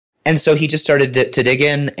And so he just started to dig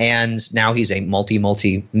in, and now he's a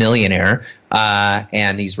multi-millionaire,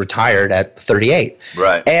 and he's retired at 38.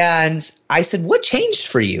 Right. And I said, what changed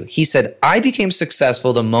for you? He said, I became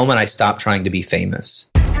successful the moment I stopped trying to be famous.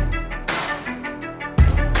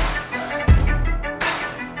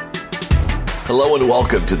 Hello and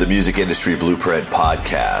welcome to the Music Industry Blueprint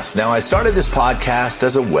Podcast. Now, I started this podcast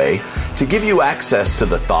as a way to give you access to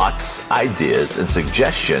the thoughts, ideas, and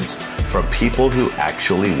suggestions from people who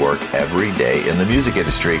actually work every day in the music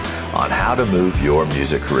industry on how to move your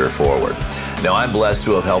music career forward. Now, I'm blessed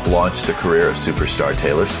to have helped launch the career of superstar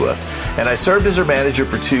Taylor Swift, and I served as her manager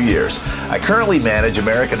for 2 years. I currently manage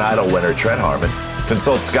American Idol winner Trent Harmon,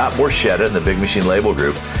 consult Scott Borchetta and the Big Machine Label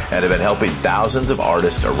Group, and have been helping thousands of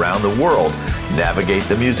artists around the world navigate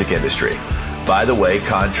the music industry. By the way,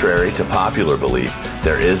 contrary to popular belief,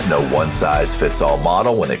 there is no one-size-fits-all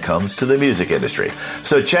model when it comes to the music industry.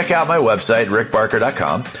 So check out my website,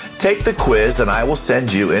 rickbarker.com, take the quiz, and I will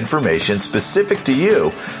send you information specific to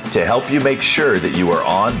you to help you make sure that you are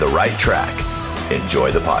on the right track.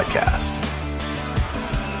 Enjoy the podcast.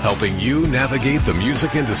 Helping you navigate the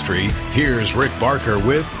music industry, here's Rick Barker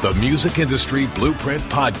with the Music Industry Blueprint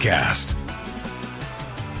Podcast.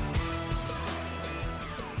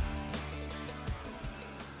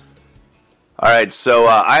 All right, so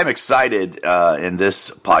I'm excited in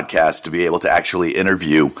this podcast to be able to actually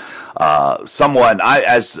interview someone.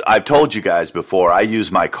 As I've told you guys before, I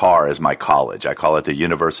use my car as my college. I call it the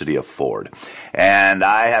University of Ford. And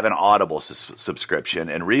I have an Audible subscription.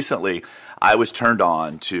 And recently, I was turned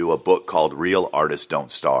on to a book called Real Artists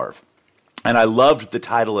Don't Starve. And I loved the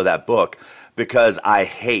title of that book because I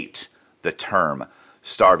hate the term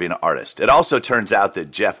starving artist. It also turns out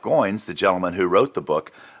that Jeff Goins, the gentleman who wrote the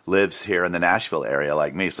book, lives here in the Nashville area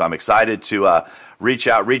like me. So I'm excited to reached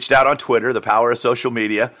out on Twitter, the power of social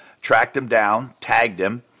media, tracked him down, tagged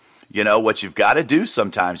him. You know, what you've got to do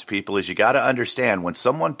sometimes, people, is you got to understand when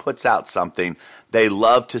someone puts out something, they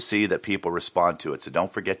love to see that people respond to it. So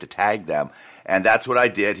don't forget to tag them. And that's what I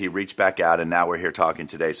did. He reached back out, and now we're here talking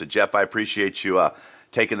today. So, Jeff, I appreciate you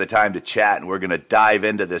taking the time to chat, and we're going to dive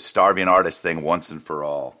into this starving artist thing once and for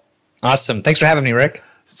all. Awesome. Thanks for having me, Rick.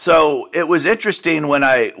 So it was interesting when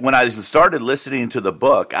I started listening to the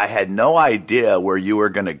book, I had no idea where you were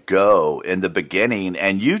going to go in the beginning,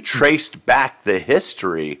 and you traced back the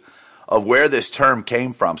history of where this term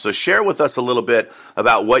came from. So share with us a little bit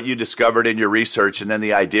about what you discovered in your research and then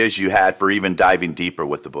the ideas you had for even diving deeper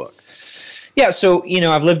with the book. Yeah, so,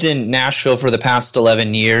 I've lived in Nashville for the past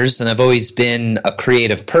 11 years, and I've always been a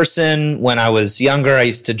creative person. When I was younger, I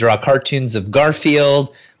used to draw cartoons of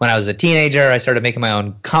Garfield. When I was a teenager, I started making my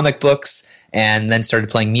own comic books and then started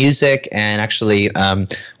playing music, and actually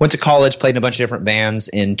went to college, played in a bunch of different bands,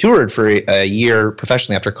 and toured for a year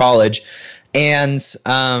professionally after college. And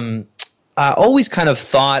I always kind of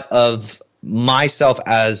thought of myself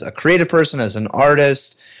as a creative person, as an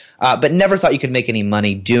artist, but never thought you could make any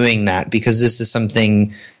money doing that, because this is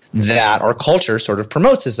something that our culture sort of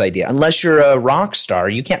promotes, this idea. Unless you're a rock star,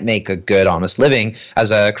 you can't make a good, honest living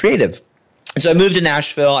as a creative. And so I moved to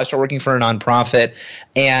Nashville. I started working for a nonprofit,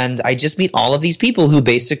 and I just meet all of these people who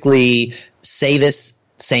basically say this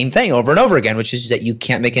same thing over and over again, which is that you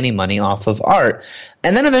can't make any money off of art.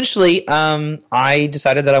 And then eventually I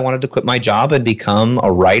decided that I wanted to quit my job and become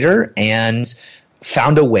a writer, and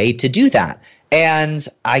found a way to do that. And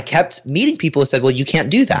I kept meeting people who said, well, you can't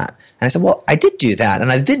do that. And I said, well, I did do that, and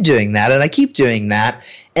I've been doing that, and I keep doing that.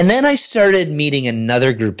 And then I started meeting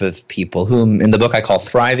another group of people whom in the book I call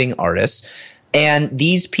thriving artists. And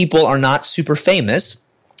these people are not super famous,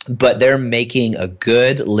 but they're making a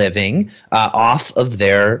good living off of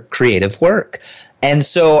their creative work. And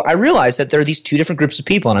so I realized that there are these two different groups of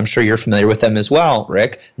people, and I'm sure you're familiar with them as well,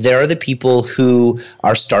 Rick. There are the people who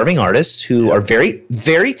are starving artists, who are very,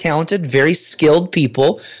 very talented, very skilled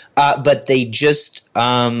people, but they just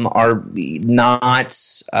are not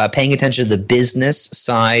paying attention to the business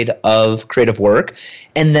side of creative work.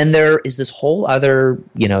 And then there is this whole other,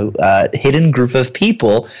 hidden group of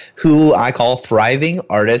people who I call thriving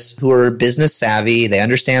artists, who are business savvy. They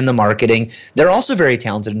understand the marketing. They're also very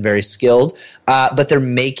talented and very skilled, but they're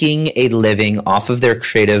making a living off of their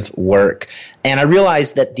creative work. And I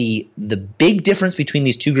realized that the big difference between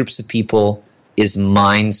these two groups of people is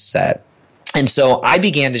mindset. And so I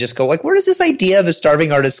began to just go, where does this idea of a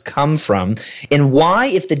starving artist come from? And why,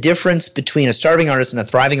 if the difference between a starving artist and a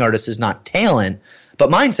thriving artist is not talent, but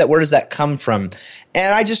mindset, where does that come from?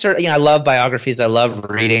 And I just started, I love biographies. I love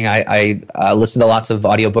reading. I listen to lots of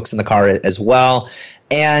audiobooks in the car as well.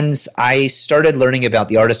 And I started learning about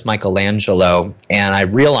the artist Michelangelo, and I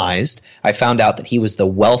found out that he was the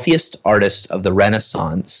wealthiest artist of the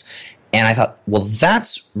Renaissance. And I thought, well,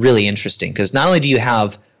 that's really interesting, because not only do you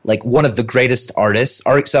have like one of the greatest artists,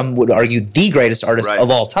 or some would argue the greatest artist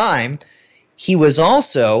of all time, he was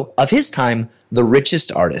also, of his time, the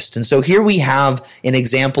richest artist. And so here we have an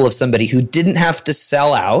example of somebody who didn't have to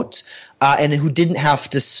sell out and who didn't have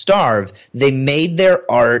to starve. They made their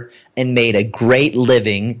art and made a great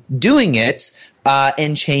living doing it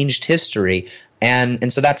and changed history.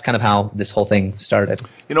 And so that's kind of how this whole thing started.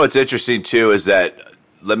 You know what's interesting, too, is that,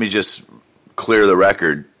 let me just clear the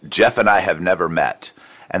record, Jeff and I have never met.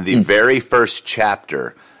 And the very first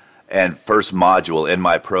chapter and first module in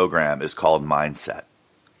my program is called Mindset.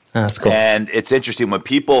 Oh, that's cool. And it's interesting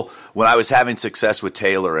when I was having success with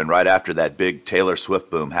Taylor, and right after that big Taylor Swift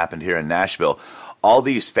boom happened here in Nashville, all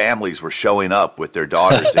these families were showing up with their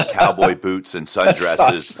daughters in cowboy boots and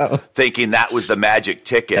sundresses, awesome. thinking that was the magic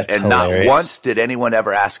ticket. That's and hilarious. Not once did anyone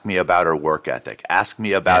ever ask me about her work ethic, ask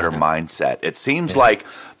me about her mindset. It seems like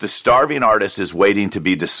the starving artist is waiting to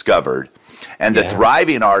be discovered, and the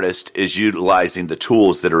thriving artist is utilizing the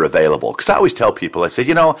tools that are available. Because I always tell people, I say,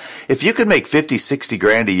 if you can make 50, 60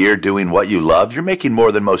 grand a year doing what you love, you're making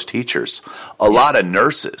more than most teachers, a lot of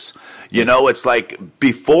nurses. It's like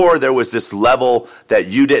before there was this level that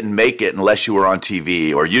you didn't make it unless you were on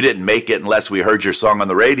TV, or you didn't make it unless we heard your song on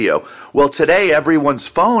the radio. Well, today everyone's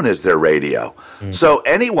phone is their radio. So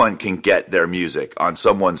anyone can get their music on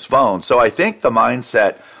someone's phone. So I think the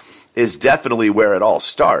mindset is definitely where it all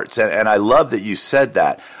starts. And I love that you said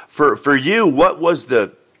that. For you, what was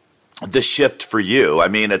the shift for you? I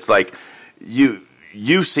mean, it's like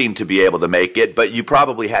you seem to be able to make it, but you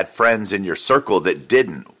probably had friends in your circle that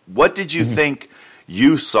didn't. What did you think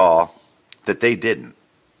you saw that they didn't?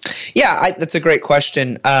 Yeah, that's a great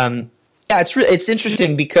question. It's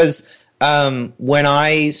interesting because when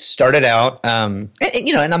I started out, and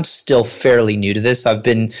I'm still fairly new to this. I've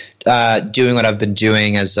been doing what I've been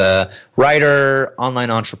doing as a writer,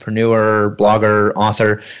 online entrepreneur, blogger,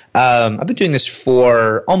 author. I've been doing this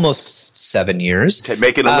for almost 7 years. Okay,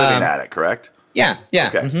 making a living at it, correct? Yeah.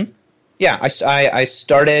 Okay. Mm-hmm. Yeah, I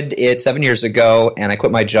started it 7 years ago, and I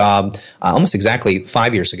quit my job almost exactly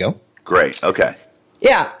 5 years ago. Great. Okay.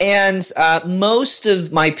 Yeah, and most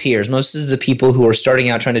of my peers, most of the people who are starting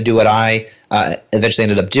out trying to do what I eventually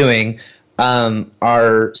ended up doing,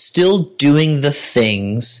 are still doing the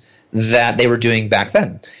things that they were doing back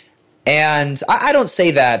then. And I don't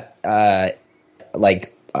say that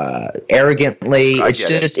arrogantly. It's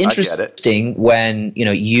just interesting when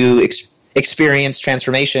you experience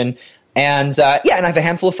transformation. And and I have a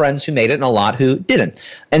handful of friends who made it and a lot who didn't.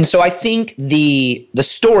 And so I think the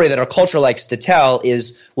story that our culture likes to tell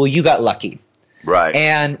is, well, you got lucky. Right.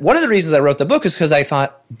 And one of the reasons I wrote the book is because I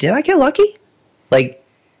thought, did I get lucky?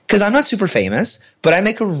 Because I'm not super famous, but I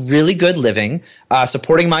make a really good living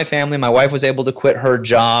supporting my family. My wife was able to quit her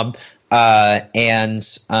job.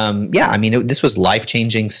 This was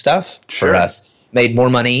life-changing stuff for us. Made more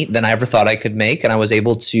money than I ever thought I could make, and I was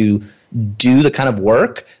able to do the kind of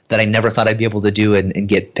work that I never thought I'd be able to do and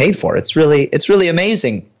get paid for. It's really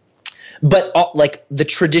amazing. But the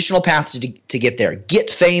traditional path to get there, get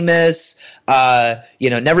famous,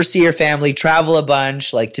 never see your family, travel a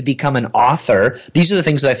bunch, to become an author. These are the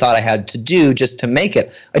things that I thought I had to do just to make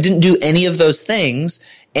it. I didn't do any of those things,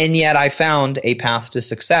 and yet I found a path to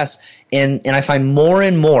success. And I find more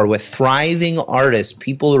and more with thriving artists,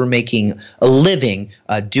 people who are making a living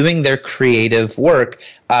doing their creative work,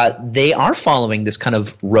 they are following this kind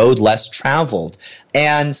of road less traveled.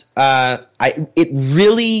 And it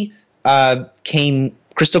really came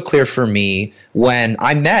crystal clear for me when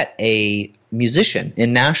I met a musician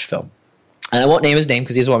in Nashville. And I won't name his name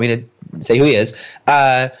because he doesn't want me to say who he is.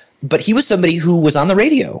 But he was somebody who was on the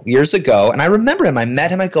radio years ago, and I remember him. I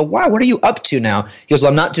met him. I go, wow, what are you up to now? He goes, well,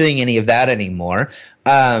 I'm not doing any of that anymore.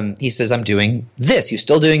 He says, I'm doing this. He was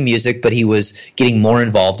still doing music, but he was getting more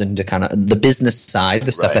involved into kind of the business side,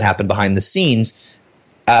 the stuff that happened behind the scenes,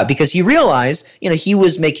 because he realized, he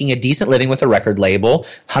was making a decent living with a record label,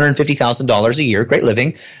 $150,000 a year, great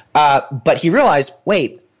living. But he realized,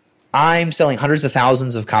 wait, I'm selling hundreds of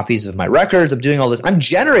thousands of copies of my records. I'm doing all this. I'm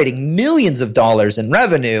generating millions of dollars in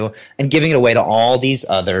revenue and giving it away to all these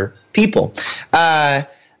other people. And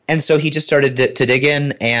so he just started to dig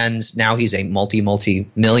in, and now he's a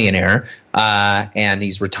multi-millionaire, and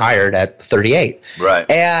he's retired at 38. Right.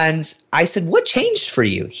 And I said, what changed for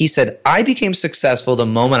you? He said, I became successful the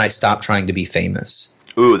moment I stopped trying to be famous.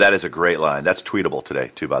 Ooh, that is a great line. That's tweetable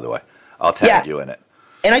today, too, by the way. I'll tag you in it.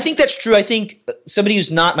 And I think that's true. I think somebody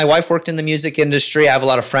who's not – my wife worked in the music industry. I have a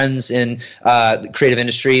lot of friends in creative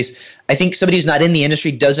industries. I think somebody who's not in the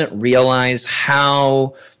industry doesn't realize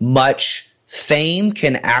how much fame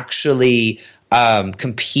can actually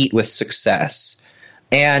compete with success.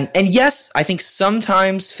 And yes, I think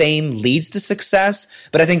sometimes fame leads to success,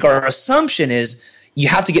 but I think our assumption is you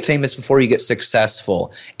have to get famous before you get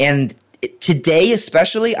successful. And today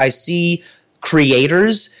especially, I see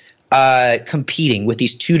creators – competing with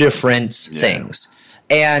these two different things.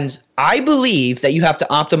 And I believe that you have to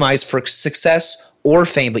optimize for success or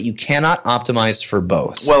fame, but you cannot optimize for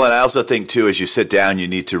both. Well, and I also think, too, as you sit down, you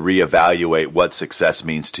need to reevaluate what success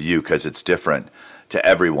means to you because it's different to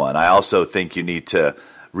everyone. I also think you need to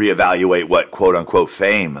reevaluate what quote-unquote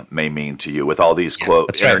fame may mean to you with all these,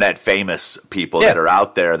 quote, internet famous people that are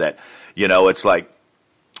out there that, you know, it's like,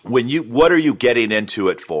 what are you getting into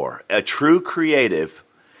it for? A true creative,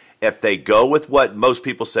 if they go with what most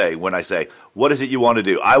people say when I say, what is it you want to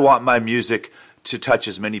do? I want my music to touch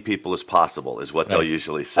as many people as possible is what they'll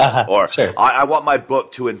usually say. I want my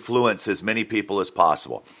book to influence as many people as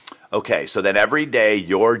possible. Okay, so then every day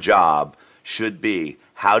your job should be,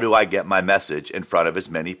 how do I get my message in front of as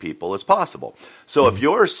many people as possible? So if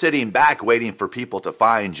you're sitting back waiting for people to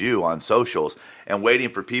find you on socials and waiting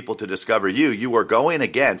for people to discover you, you are going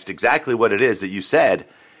against exactly what it is that you said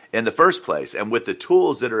in the first place. And with the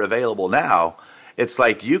tools that are available now, it's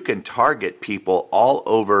like you can target people all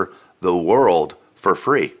over the world for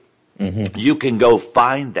free. You can go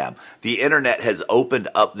find them. The internet has opened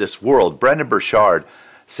up this world. Brendan Burchard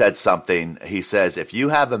said something. He says, if you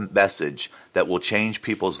have a message that will change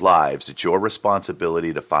people's lives, it's your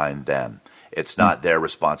responsibility to find them. It's not their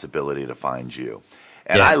responsibility to find you.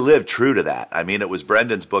 And I live true to that. I mean, it was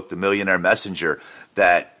Brendan's book, The Millionaire Messenger,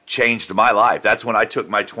 that changed my life. That's when I took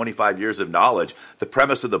my 25 years of knowledge. The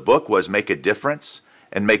premise of the book was make a difference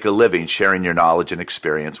and make a living sharing your knowledge and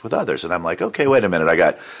experience with others. And I'm like, okay, wait a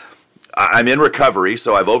minute. I'm in recovery,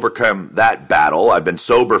 so I've overcome that battle. I've been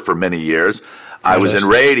sober for many years. I was in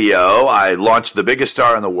radio. I launched the biggest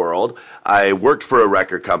star in the world. I worked for a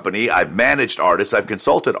record company. I've managed artists. I've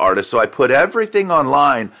consulted artists. So I put everything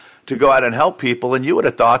online to go out and help people, and you would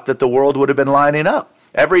have thought that the world would have been lining up.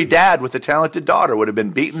 Every dad with a talented daughter would have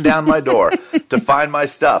been beating down my door to find my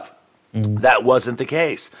stuff. That wasn't the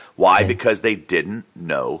case. Why? Because they didn't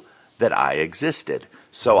know that I existed.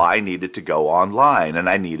 So I needed to go online, and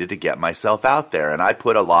I needed to get myself out there. And I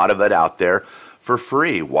put a lot of it out there for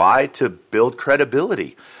free. Why? To build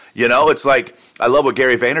credibility. You know, it's like, I love what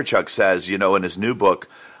Gary Vaynerchuk says, you know, in his new book,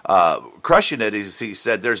 Crushing It. He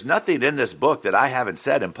said, there's nothing in this book that I haven't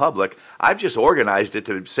said in public. I've just organized it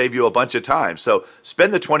to save you a bunch of time. So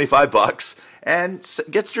spend the $25 and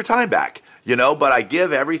get your time back, you know, but I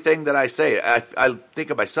give everything that I say. I think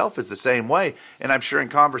of myself as the same way. And I'm sure in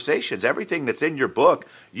conversations, everything that's in your book,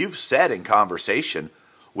 you've said in conversation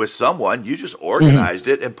with someone. You just organized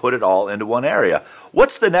it and put it all into one area.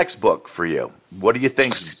 What's the next book for you? What do you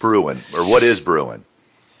think's brewing, or what is brewing?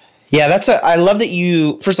 Yeah, I love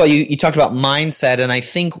that first of all, you talked about mindset. And I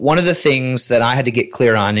think one of the things that I had to get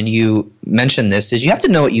clear on, and you mentioned this, is you have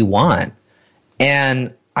to know what you want.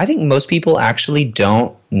 And I think most people actually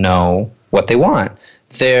don't know what they want.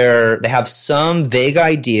 They have some vague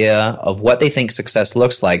idea of what they think success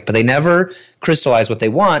looks like, but they never crystallize what they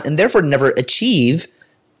want and therefore never achieve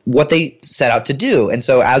what they set out to do. And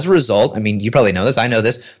so as a result, I mean, you probably know this, I know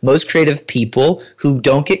this, most creative people who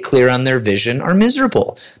don't get clear on their vision are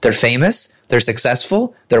miserable. They're famous, they're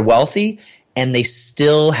successful, they're wealthy, and they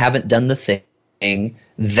still haven't done the thing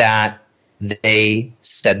that they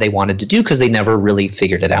said they wanted to do because they never really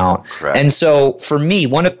figured it out. Correct. And so for me,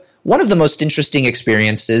 one of the most interesting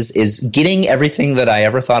experiences is getting everything that I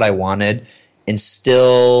ever thought I wanted and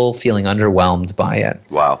still feeling underwhelmed by it.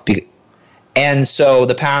 Wow. And so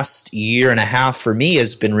the past year and a half for me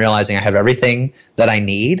has been realizing I have everything that I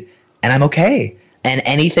need and I'm okay. And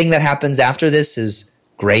anything that happens after this is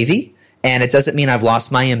gravy. And it doesn't mean I've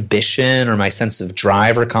lost my ambition or my sense of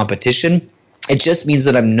drive or competition. It just means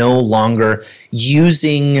that I'm no longer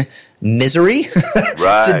using misery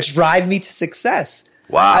to drive me to success.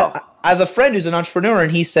 Wow. I have a friend who's an entrepreneur,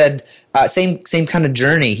 and he said, same kind of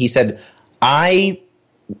journey. He said,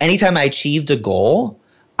 anytime I achieved a goal,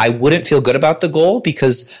 I wouldn't feel good about the goal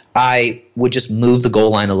because I would just move the goal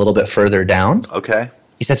line a little bit further down. Okay.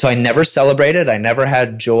 He said, so I never celebrated. I never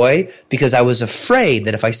had joy because I was afraid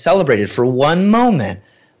that if I celebrated for one moment,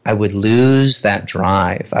 I would lose that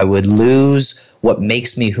drive. I would lose what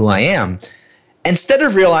makes me who I am. Instead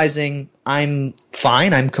of realizing I'm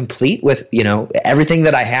fine. I'm complete with, everything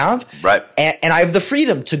that I have. Right. And I have the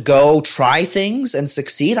freedom to go try things and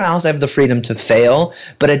succeed. I also have the freedom to fail,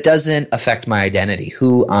 but it doesn't affect my identity,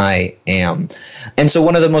 who I am. And so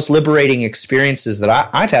one of the most liberating experiences that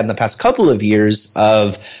I've had in the past couple of years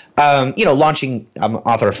of launching, I'm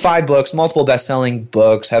author of 5 books, multiple best-selling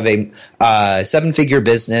books, have a 7-figure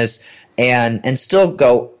business, and still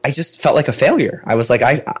go, I just felt like a failure. I was like,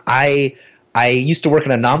 I used to work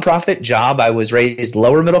in a nonprofit job. I was raised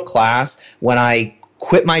lower middle class. When I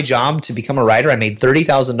quit my job to become a writer, I made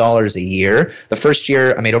 $30,000 a year. The first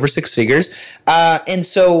year, I made over 6 figures. And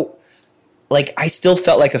so, I still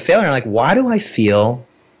felt like a failure. I'm like, why do I feel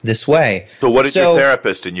this way? So what did your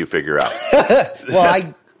therapist and you figure out?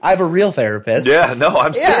 Well, I have a real therapist. Yeah, no,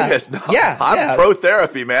 I'm serious. No, yeah, I'm pro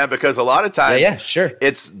therapy, man, because a lot of times sure.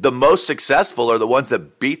 It's the most successful are the ones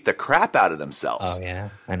that beat the crap out of themselves. Oh, yeah,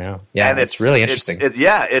 I know. Yeah, and it's really interesting.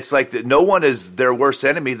 It's like no one is their worst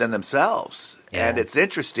enemy than themselves. Yeah. And it's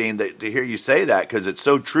interesting to hear you say that because it's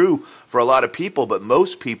so true for a lot of people, but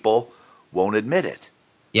most people won't admit it.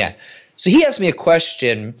 Yeah. So he asked me a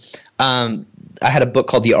question. I had a book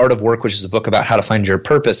called The Art of Work, which is a book about how to find your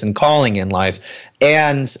purpose and calling in life.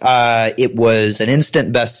 And it was an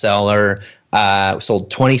instant bestseller,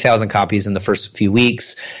 sold 20,000 copies in the first few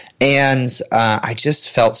weeks. And I just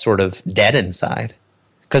felt sort of dead inside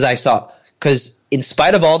because in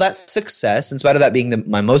spite of all that success, in spite of that being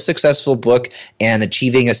my most successful book and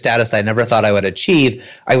achieving a status that I never thought I would achieve,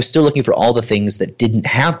 I was still looking for all the things that didn't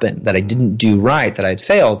happen, that I didn't do right, that I'd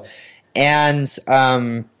failed. And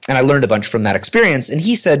I learned a bunch from that experience. And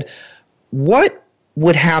he said, what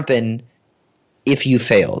would happen if you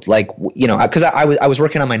failed? Because I was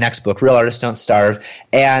working on my next book, Real Artists Don't Starve.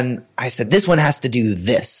 And I said, this one has to do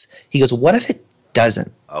this. He goes, what if it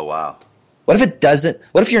doesn't? Oh, wow. What if it doesn't?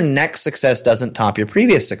 What if your next success doesn't top your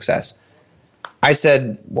previous success? I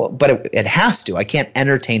said, well, but it has to. I can't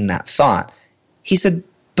entertain that thought. He said,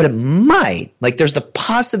 but it might. There's the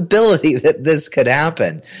possibility that this could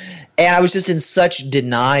happen. And I was just in such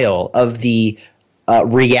denial of the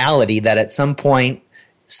reality that at some point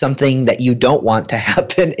something that you don't want to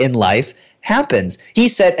happen in life happens. He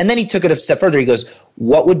said, and then he took it a step further. He goes,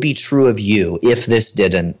 what would be true of you if this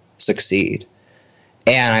didn't succeed?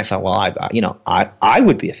 And I thought, well, I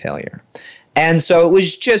would be a failure. And so it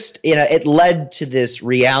was just, it led to this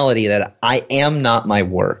reality that I am not my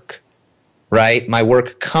work. Right? My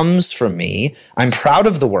work comes from me. I'm proud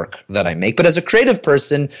of the work that I make. But as a creative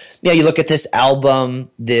person, you look at this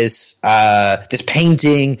album, this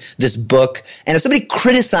painting, this book, and if somebody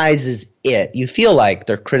criticizes it, you feel like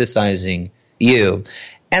they're criticizing you.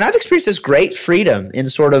 And I've experienced this great freedom in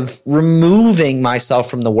sort of removing myself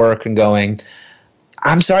from the work and going,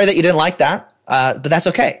 I'm sorry that you didn't like that, but that's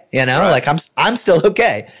okay. Right. I'm still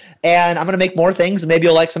okay. And I'm going to make more things. Maybe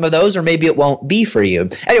you'll like some of those, or maybe it won't be for you.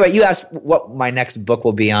 Anyway, you asked what my next book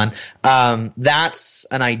will be on. That's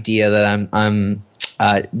an idea that I'm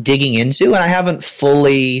digging into, and I haven't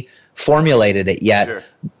fully formulated it yet. Sure.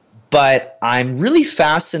 But I'm really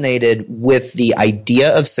fascinated with the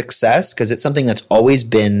idea of success because it's something that's always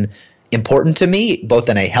been important to me, both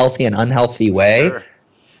in a healthy and unhealthy way. Sure.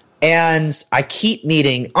 And I keep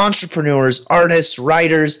meeting entrepreneurs, artists,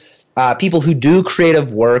 writers, people who do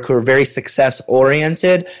creative work, who are very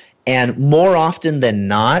success-oriented, and more often than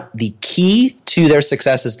not, the key to their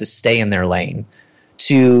success is to stay in their lane,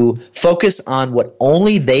 to focus on what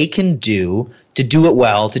only they can do, to do it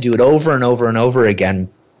well, to do it over and over and over again,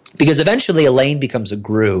 because eventually a lane becomes a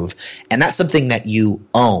groove, and that's something that you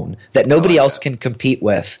own, that nobody else can compete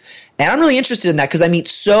with. And I'm really interested in that because I meet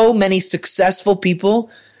so many successful people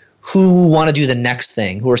who want to do the next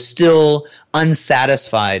thing, who are still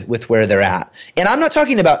unsatisfied with where they're at. And I'm not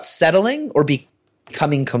talking about settling or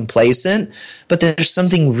becoming complacent, but there's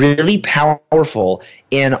something really powerful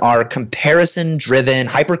in our comparison-driven,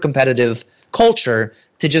 hyper-competitive culture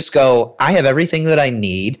to just go, I have everything that I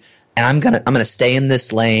need, and I'm gonna stay in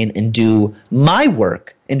this lane and do my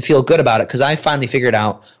work and feel good about it because I finally figured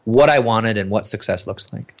out what I wanted and what success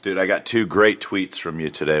looks like. Dude, I got 2 great tweets from you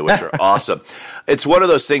today, which are awesome. It's one of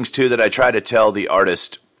those things, too, that I try to tell the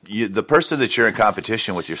artist, the person that you're in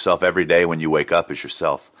competition with yourself every day when you wake up is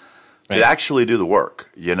yourself. Right. To actually do the work,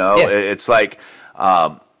 Yeah. It's like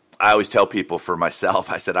I always tell people for myself,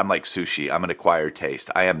 I said, I'm like sushi. I'm an acquired taste.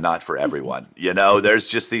 I am not for everyone. There's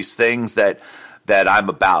just these things that I'm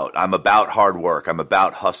about. I'm about hard work. I'm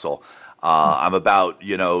about hustle. I'm about,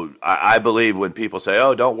 I believe when people say,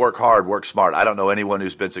 oh, don't work hard, work smart. I don't know anyone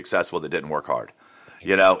who's been successful that didn't work hard.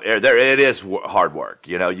 It is hard work.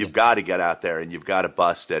 You've got to get out there and you've got to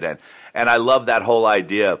bust it. And I love that whole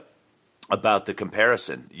idea about the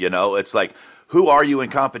comparison. It's like, who are you in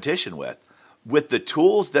competition with? With the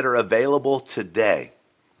tools that are available today,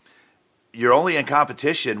 you're only in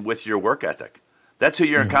competition with your work ethic. That's who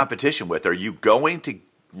you're in competition with. Are you going to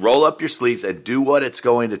roll up your sleeves and do what it's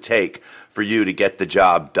going to take for you to get the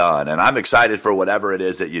job done? And I'm excited for whatever it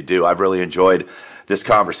is that you do. I've really enjoyed this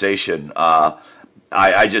conversation.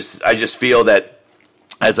 I just feel that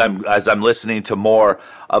as I'm listening to more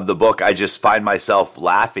of the book, I just find myself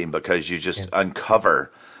laughing because you just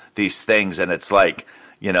uncover these things, and it's like,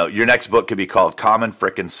 your next book could be called Common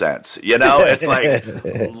Frickin' Sense. It's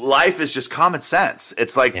like life is just common sense.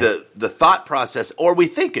 It's like the thought process, or we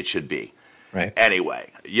think it should be. Right.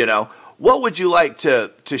 Anyway, what would you like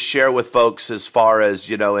to share with folks as far as,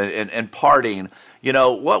 in parting,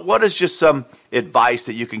 what is just some advice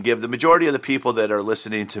that you can give? The majority of the people that are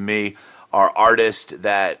listening to me are artists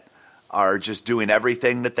that are just doing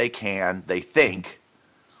everything that they can. They think,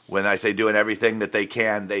 when I say doing everything that they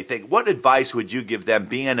can, they think, what advice would you give them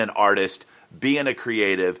being an artist, being a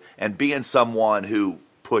creative, and being someone who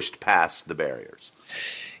pushed past the barriers?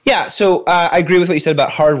 Yeah, so I agree with what you said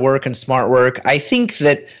about hard work and smart work. I think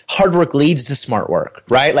that hard work leads to smart work,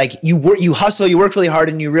 right? Like you hustle, you work really hard,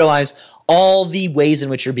 and you realize all the ways in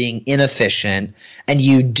which you're being inefficient, and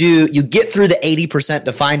you get through the 80%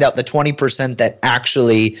 to find out the 20% that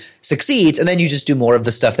actually succeeds, and then you just do more of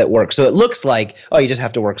the stuff that works. So it looks like, you just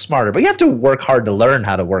have to work smarter, but you have to work hard to learn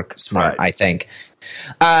how to work smart, right. I think.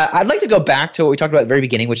 I'd like to go back to what we talked about at the very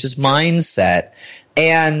beginning, which is mindset.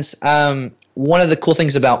 And one of the cool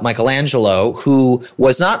things about Michelangelo, who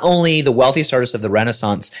was not only the wealthiest artist of the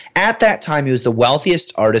Renaissance, at that time he was the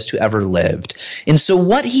wealthiest artist who ever lived. And so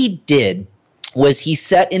what he did was he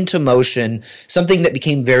set into motion something that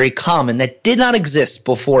became very common that did not exist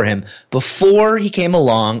before him. Before he came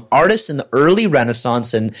along, artists in the early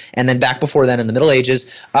Renaissance and then back before then in the Middle Ages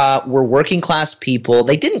were working class people.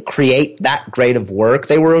 They didn't create that great of work.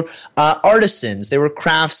 They were artisans. They were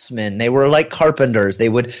craftsmen. They were like carpenters. They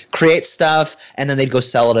would create stuff and then they'd go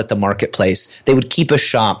sell it at the marketplace. They would keep a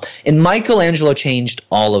shop. And Michelangelo changed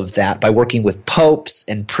all of that by working with popes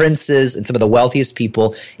and princes and some of the wealthiest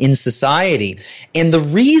people in society. And the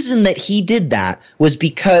reason that he did that was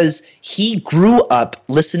because he grew up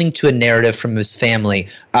listening to a narrative from his family,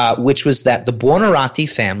 which was that the Buonarroti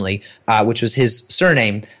family, which was his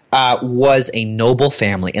surname, was a noble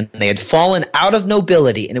family, and they had fallen out of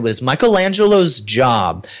nobility, and it was Michelangelo's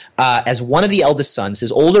job as one of the eldest sons.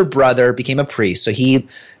 His older brother became a priest, so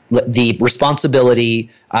the responsibility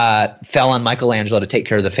fell on Michelangelo to take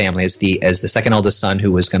care of the family as the second eldest son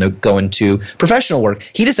who was going to go into professional work.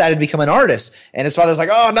 He decided to become an artist, and his father's like,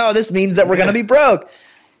 "Oh no, this means that we're going to be broke."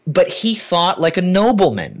 But he thought like a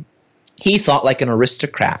nobleman. He thought like an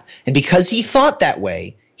aristocrat, and because he thought that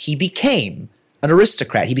way, he became an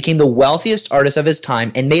aristocrat. He became the wealthiest artist of his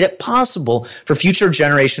time and made it possible for future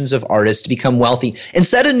generations of artists to become wealthy and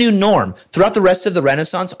set a new norm. Throughout the rest of the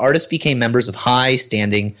Renaissance, artists became members of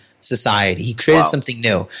high-standing society. He created something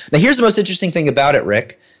new. Now, here's the most interesting thing about it,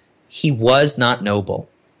 Rick. He was not noble.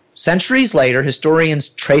 Centuries later, historians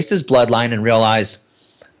traced his bloodline and realized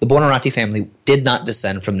the Buonarroti family did not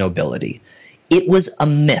descend from nobility. It was a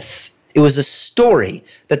myth. It was a story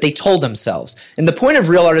that they told themselves. And the point of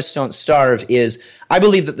Real Artists Don't Starve is I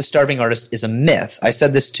believe that the starving artist is a myth. I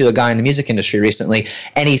said this to a guy in the music industry recently,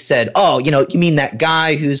 and he said, you mean that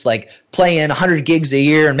guy who's like playing 100 gigs a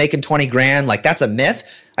year and making 20 grand? Like that's a myth?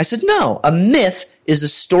 I said, no, a myth is a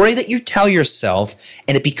story that you tell yourself,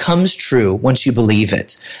 and it becomes true once you believe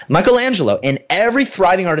it. Michelangelo and every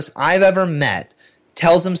thriving artist I've ever met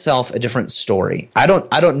tells himself a different story. I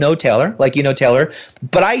don't know Taylor like you know Taylor,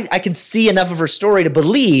 but I can see enough of her story to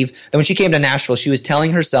believe that when she came to Nashville, she was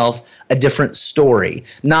telling herself a different story.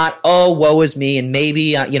 Not, oh, woe is me, and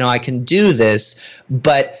maybe I can do this.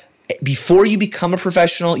 But before you become a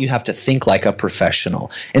professional, you have to think like a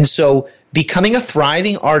professional. And so becoming a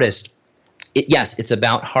thriving artist, yes, it's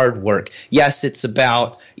about hard work. Yes, it's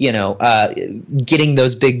about getting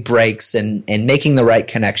those big breaks and making the right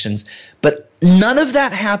connections. But none of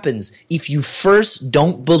that happens if you first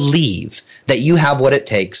don't believe that you have what it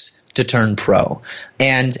takes to turn pro.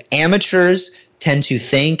 And amateurs tend to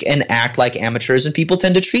think and act like amateurs, and people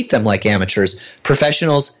tend to treat them like amateurs.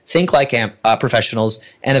 Professionals think like professionals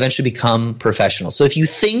and eventually become professionals. So if you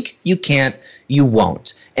think you can't, you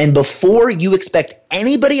won't. And before you expect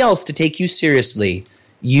anybody else to take you seriously,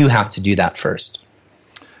 you have to do that first.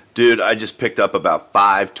 Dude, I just picked up about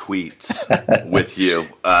 5 tweets with you.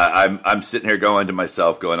 I'm sitting here going to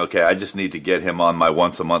myself, going, okay, I just need to get him on my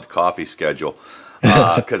once-a-month coffee schedule.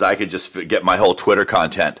 because I could just get my whole Twitter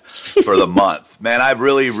content for the month. Man, I've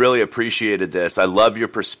really, really appreciated this. I love your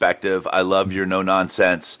perspective. I love your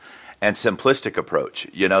no-nonsense and simplistic approach.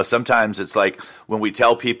 You know, sometimes it's like when we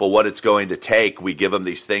tell people what it's going to take, we give them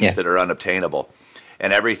these things that are unobtainable.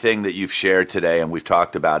 And everything that you've shared today and we've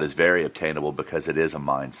talked about is very obtainable because it is a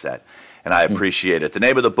mindset. And I appreciate it. The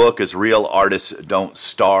name of the book is Real Artists Don't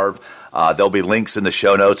Starve. There'll be links in the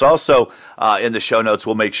show notes. Also, in the show notes,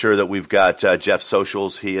 we'll make sure that we've got Jeff's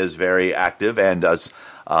socials. He is very active and does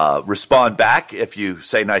respond back if you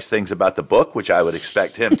say nice things about the book, which I would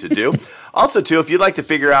expect him to do. Also, too, if you'd like to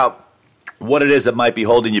figure out what it is that might be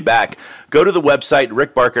holding you back, go to the website,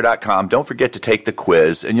 rickbarker.com. Don't forget to take the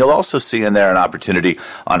quiz, and you'll also see in there an opportunity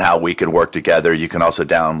on how we can work together. You can also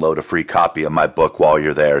download a free copy of my book while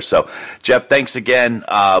you're there. So, Jeff, thanks again.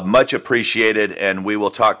 Much appreciated, and we will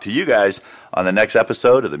talk to you guys on the next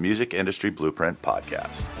episode of the Music Industry Blueprint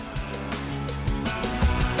Podcast.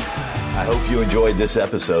 I hope you enjoyed this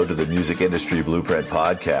episode of the Music Industry Blueprint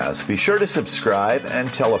Podcast. Be sure to subscribe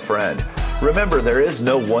and tell a friend. Remember, there is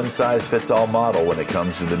no one-size-fits-all model when it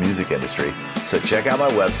comes to the music industry. So check out my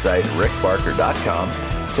website,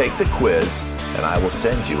 rickbarker.com, take the quiz, and I will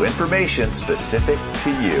send you information specific to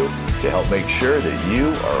you to help make sure that you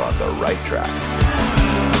are on the right track.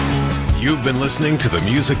 You've been listening to the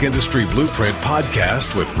Music Industry Blueprint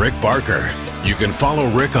Podcast with Rick Barker. You can follow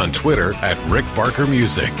Rick on Twitter at Rick Barker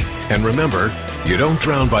Music. And remember, you don't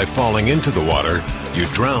drown by falling into the water, you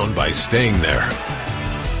drown by staying there.